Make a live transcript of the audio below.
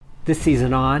This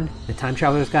season on The Time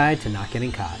Traveler's Guide to Not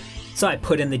Getting Caught. So I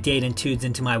put in the date and tunes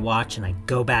into my watch and I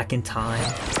go back in time.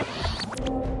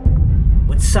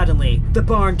 When suddenly, the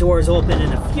barn doors open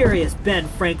and a furious Ben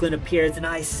Franklin appears and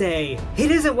I say,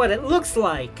 "It isn't what it looks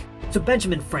like!" So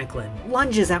Benjamin Franklin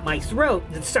lunges at my throat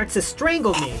and starts to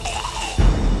strangle me.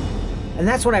 And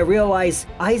that's when I realize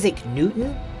Isaac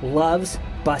Newton loves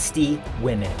busty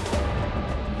women.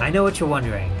 I know what you're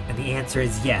wondering, and the answer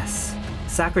is yes.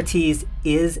 Socrates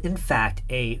is, in fact,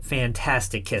 a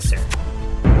fantastic kisser.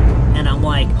 And I'm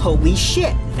like, holy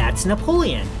shit, that's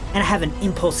Napoleon. And I have an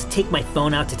impulse to take my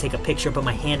phone out to take a picture, but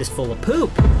my hand is full of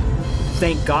poop.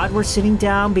 Thank God we're sitting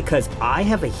down because I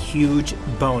have a huge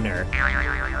boner.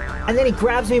 And then he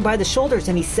grabs me by the shoulders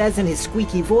and he says in his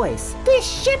squeaky voice, "This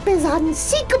ship is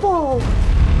unsinkable."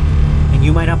 And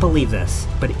you might not believe this,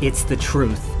 but it's the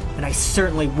truth. And I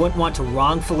certainly wouldn't want to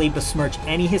wrongfully besmirch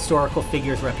any historical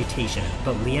figure's reputation,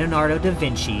 but Leonardo da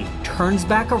Vinci turns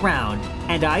back around,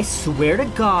 and I swear to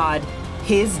God,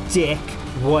 his dick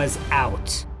was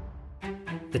out.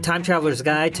 The Time Traveler's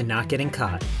Guide to Not Getting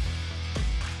Caught.